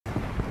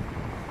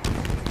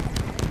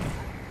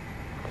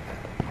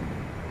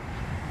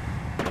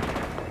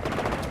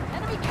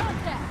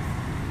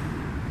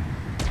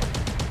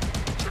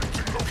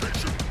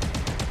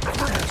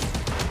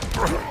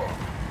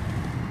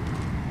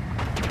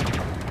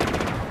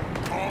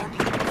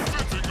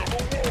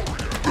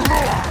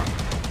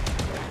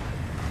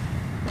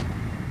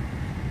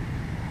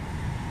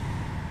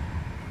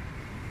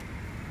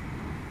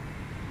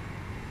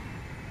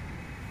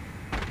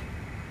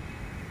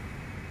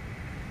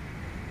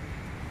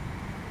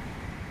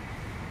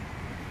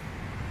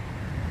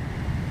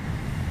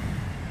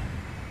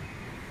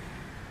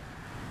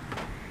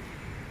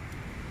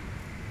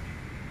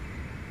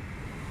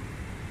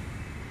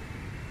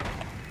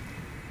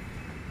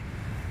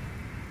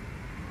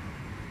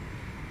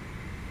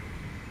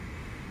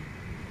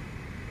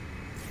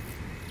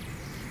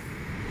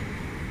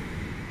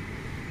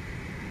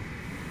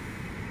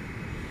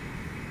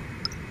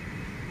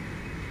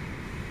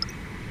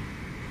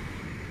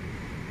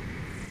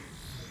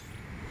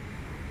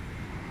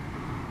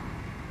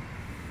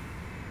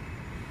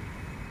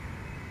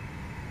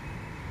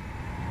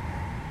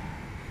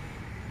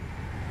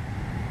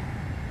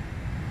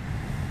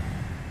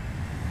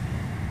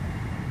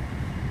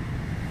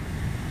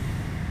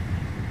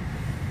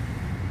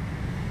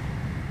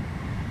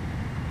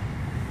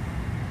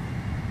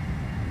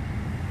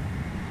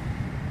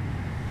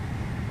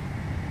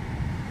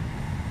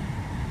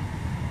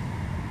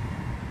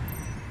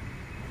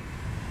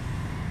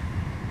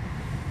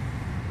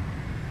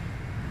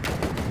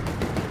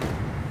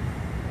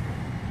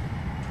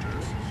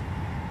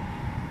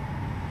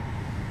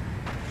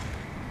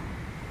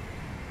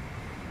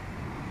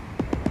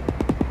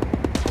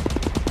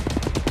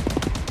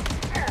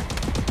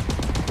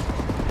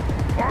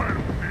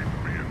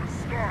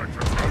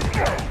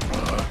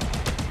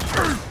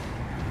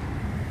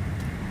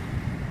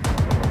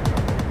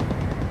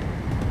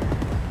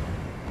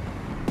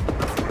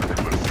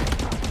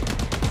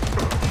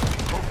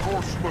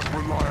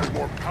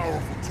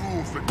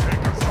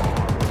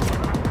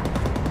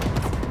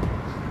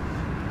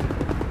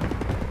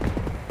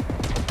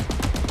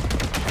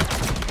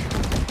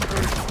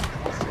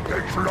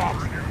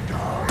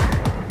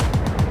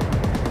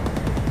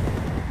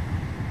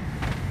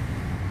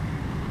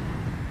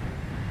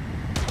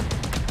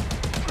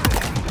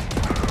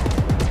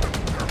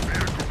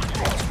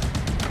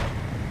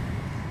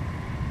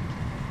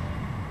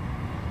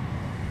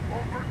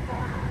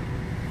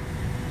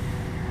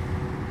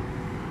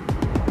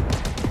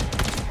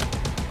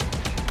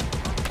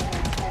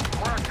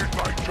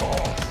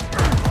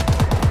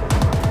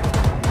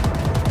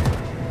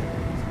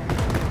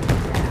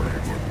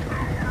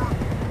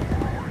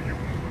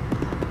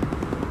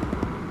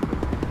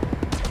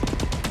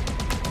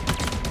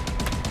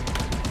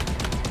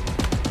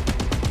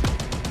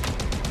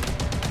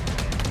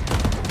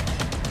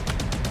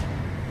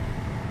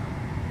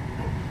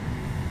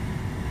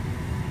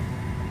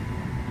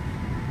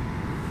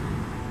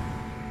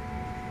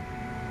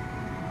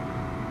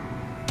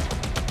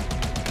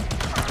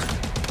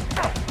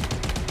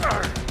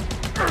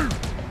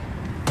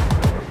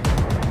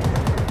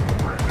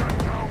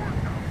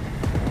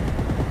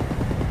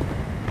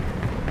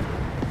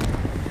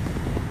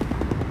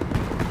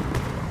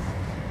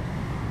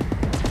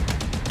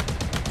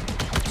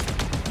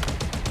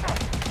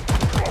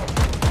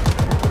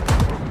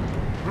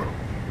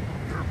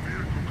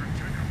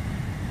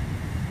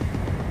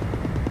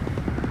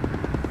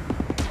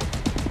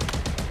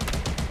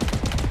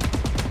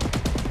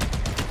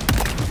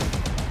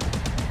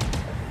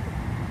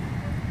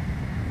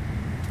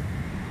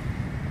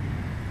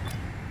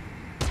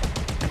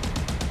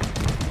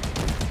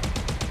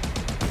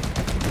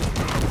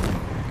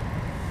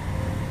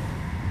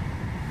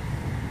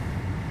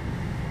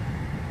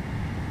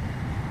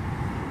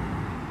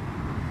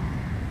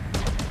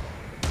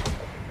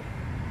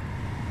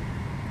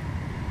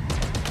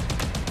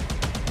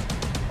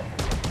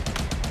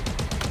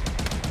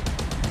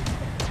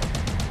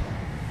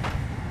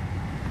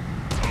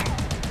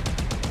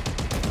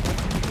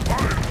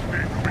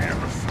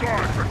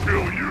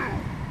kill you!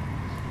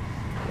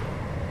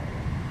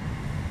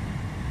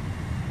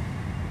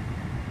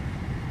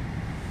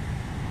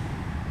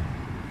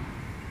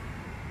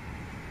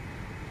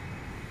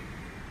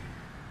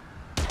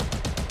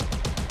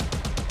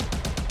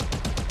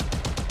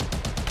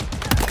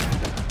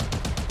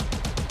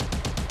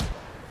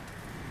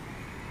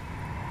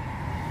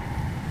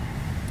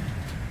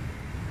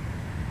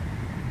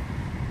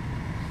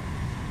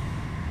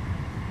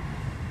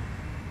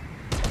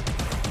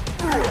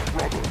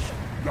 Brothers,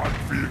 that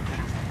vehicle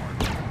is mine.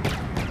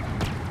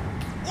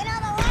 You know,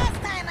 the last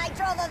time I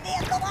drove a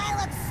vehicle, I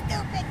looked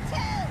stupid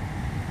too.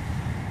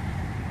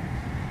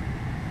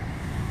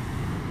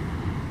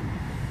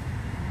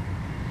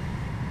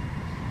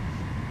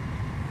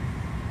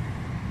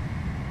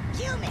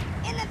 Human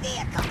in the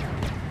vehicle.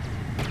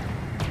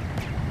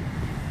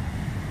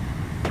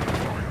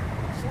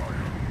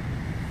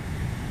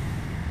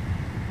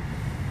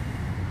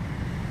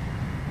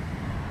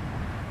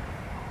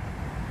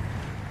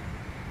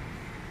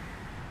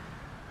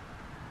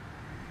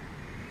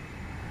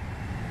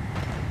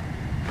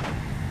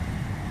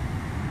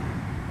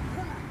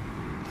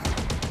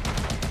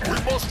 We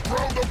must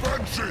ground the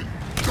Banshee!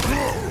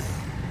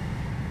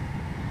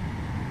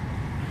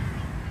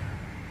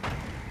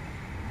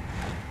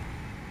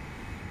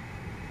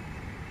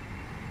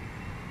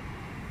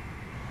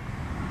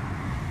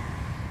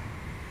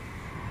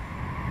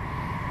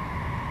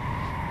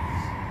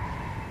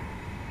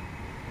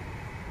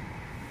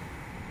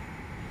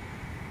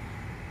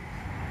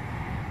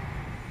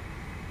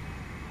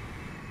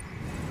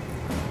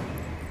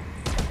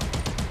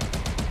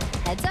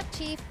 Heads up,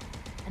 Chief.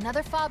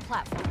 Another FOB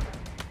platform.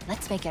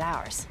 Let's make it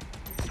ours.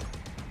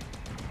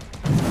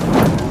 Come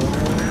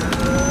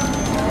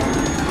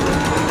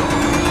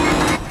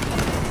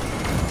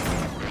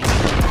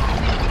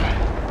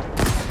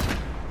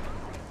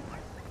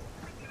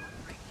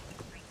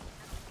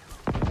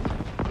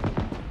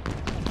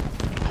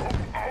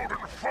out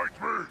and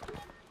fight me!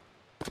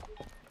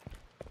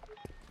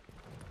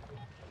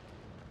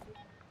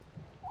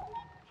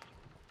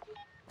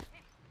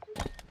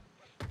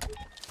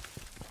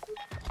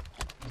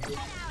 Get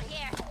out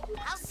here.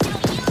 I'll show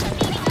you the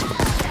meaning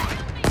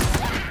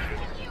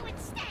of you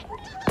instead.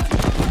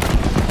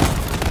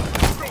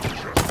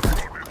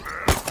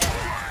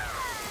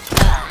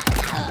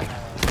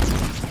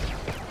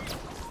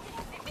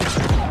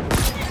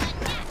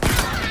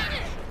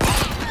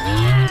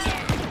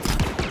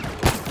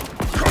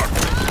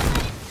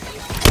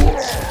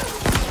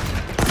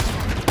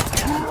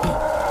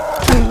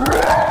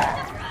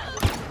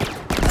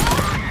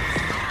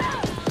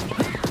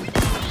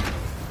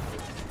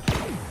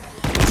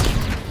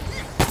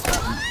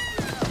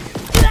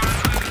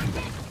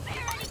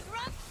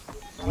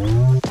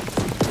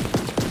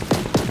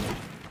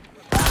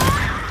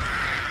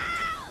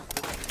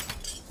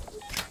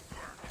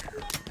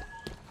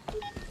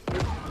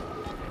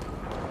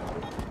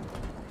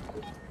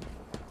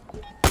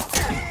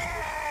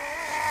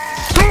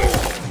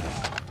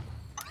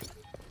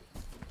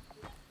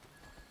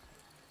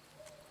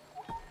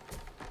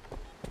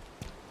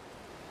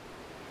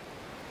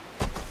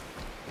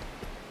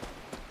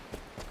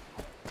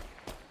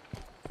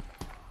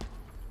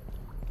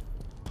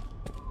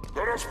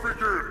 Let us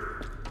begin!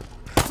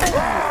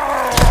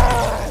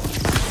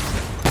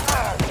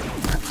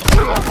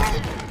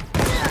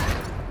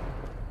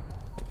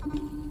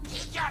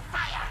 Kig-Yar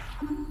fire!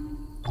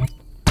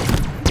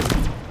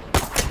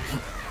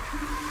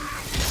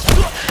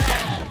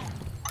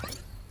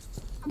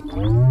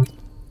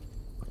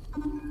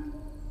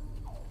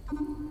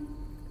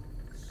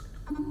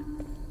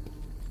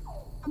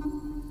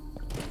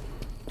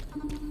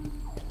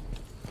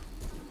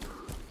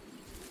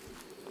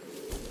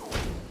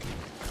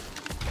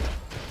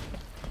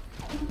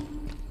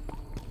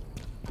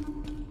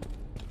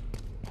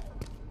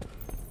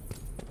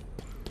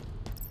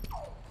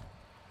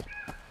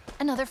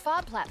 Another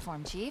FOB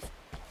platform, Chief.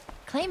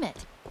 Claim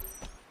it.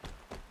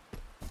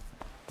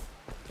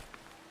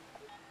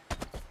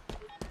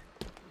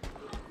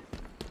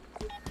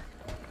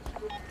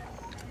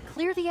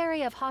 Clear the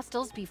area of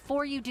hostiles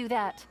before you do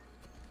that.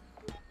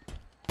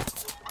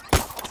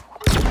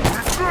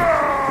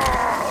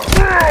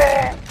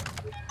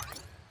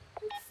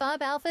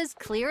 FOB Alpha's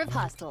clear of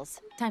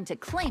hostiles. Time to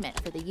claim it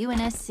for the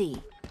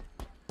UNSC.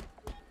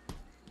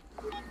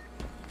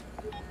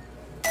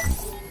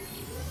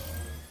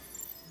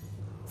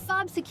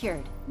 FOB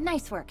secured.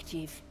 Nice work,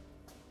 Chief.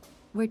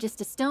 We're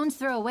just a stone's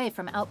throw away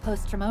from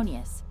Outpost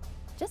Tremonius,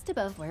 just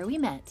above where we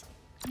met.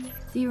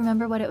 Do you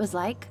remember what it was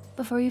like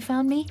before you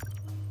found me?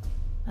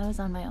 I was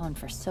on my own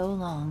for so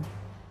long,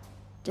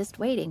 just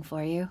waiting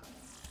for you.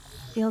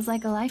 Feels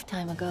like a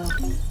lifetime ago.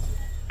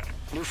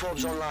 New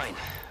FOB's online.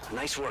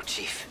 Nice work,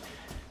 Chief.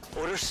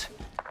 Orders?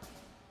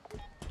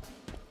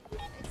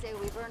 I'd say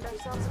we've earned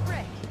ourselves a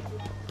break.